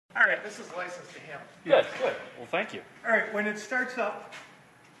All right, this is licensed to him. Good, good. Well, thank you. All right, when it starts up,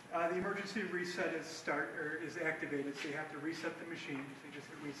 the emergency reset is activated, so you have to reset the machine. So you just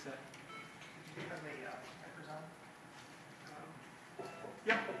hit reset. Did you turn the wipers on?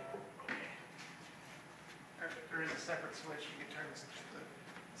 Yep. There is a separate switch. You can turn the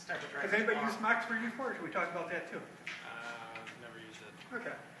stepper drive. Has anybody used Mach 3 before? Or should we talk about that too? Never used it.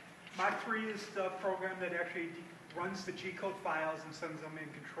 Okay. Mach 3 is the program that actually runs the G-code files and sends them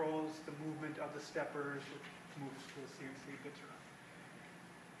and controls the movement of the steppers, which moves the CNC bits around.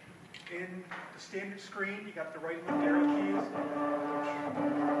 In the standard screen, you got the right and left arrow keys, which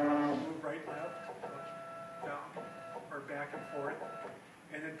move right, left, down, or back and forth.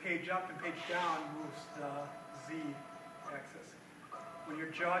 And then page up and page down moves the Z axis. When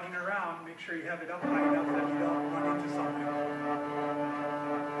you're jogging around, make sure you have it up high enough that you don't run into something. You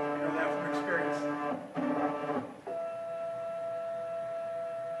know that from experience.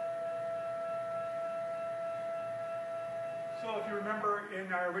 So if you remember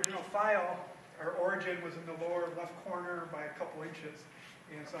in our original file, our origin was in the lower left corner by a couple inches.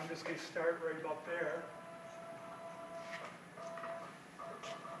 And so I'm just going to start right about there.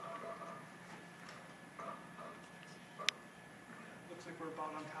 Looks like we're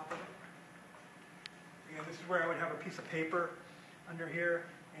about on top of it. And this is where I would have a piece of paper under here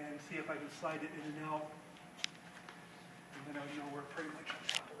and see if I can slide it in and out. And then I would know we're pretty much on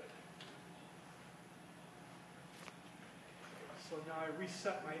top of it. So now I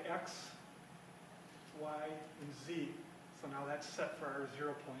reset my X, Y, and Z. So now that's set for our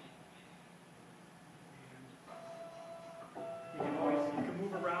 0 point. And you can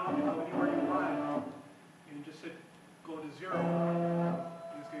move around and go anywhere you want. And just hit go to 0.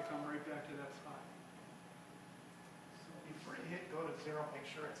 And it's going to come right back to that spot. So before you hit go to 0,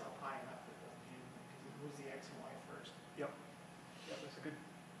 make sure it's up high enough that it moves the X and Y first. Yep. Yep, that's a good.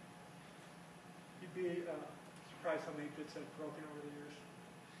 You'd be surprised how many bits I've broken over the years.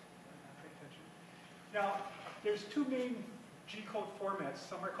 Pay attention. Now, there's two main G-code formats.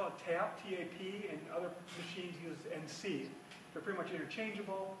 Some are called TAP, T-A-P, and other machines use NC. They're pretty much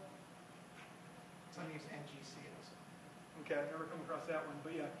interchangeable. Some use NGC also. Okay, I've never come across that one,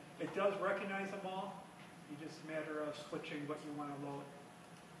 but yeah, it does recognize them all. It's just a matter of switching what you want to load.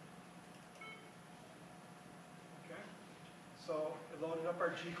 Okay, so I loaded up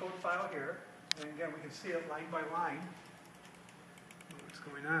our G-code file here. And again, we can see it line by line, what's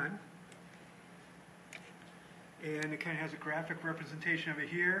going on. And it kind of has a graphic representation of it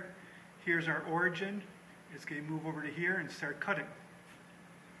here. Here's our origin. It's going to move over to here and start cutting.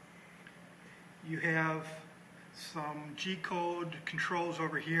 You have some G-code controls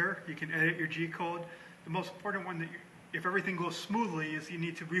over here. You can edit your G-code. The most important one, if everything goes smoothly, is you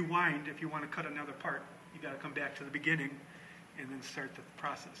need to rewind if you want to cut another part. You got to come back to the beginning and then start the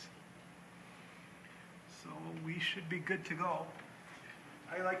process. So we should be good to go.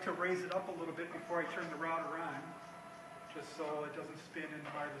 I like to raise it up a little bit before I turn the router on, just so it doesn't spin and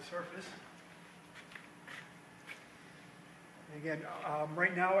mar the surface. And again,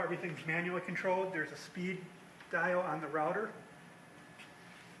 right now everything's manually controlled. There's a speed dial on the router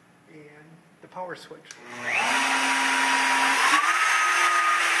and the power switch.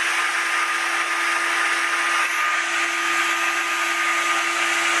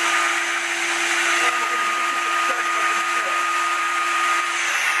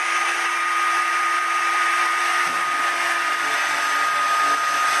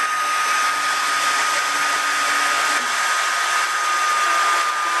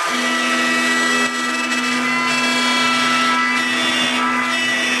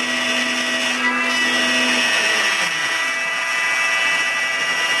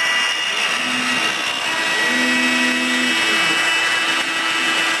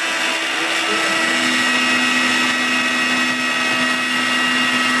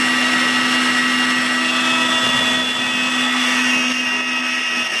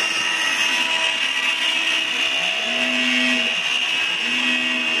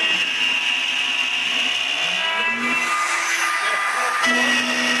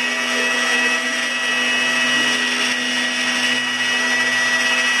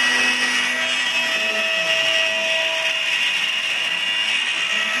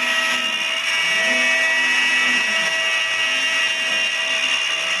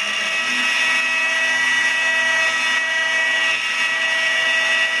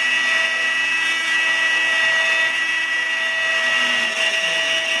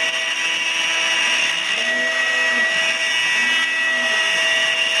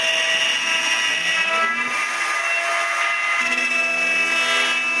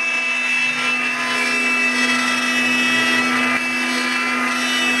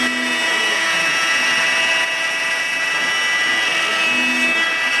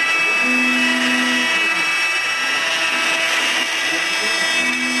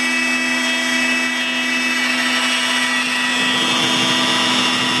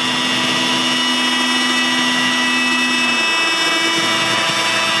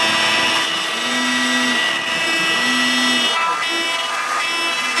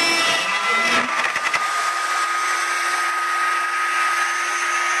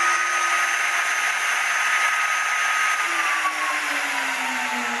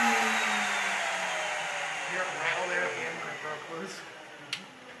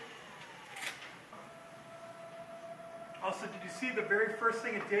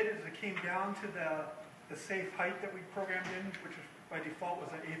 it did is it came down to the safe height that we programmed in, which was, by default was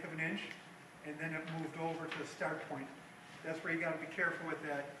 1/8 of an inch, and then it moved over to the start point. That's where you got to be careful with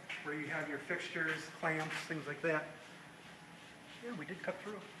that, where you have your fixtures, clamps, things like that. Yeah, we did cut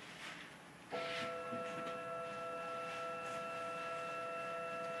through.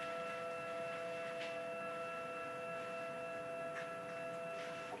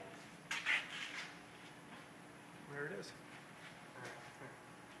 There it is.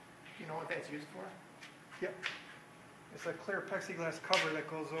 Do you know what that's used for? Yep. It's a clear plexiglass cover that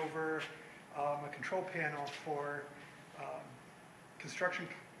goes over a control panel for construction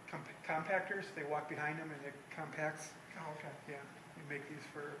compactors. They walk behind them and it compacts. Oh, okay. Yeah, we make these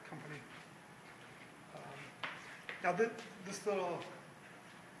for a company. Now this little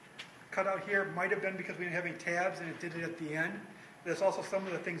cutout here might have been because we didn't have any tabs and it did it at the end. There's also some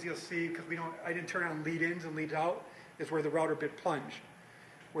of the things you'll see because I didn't turn on lead ins and lead out, is where the router bit plunged.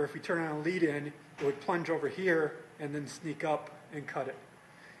 Where if we turn on a lead in, it would plunge over here and then sneak up and cut it.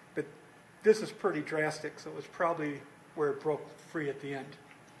 But this is pretty drastic, so it was probably where it broke free at the end.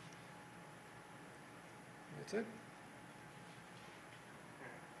 That's it.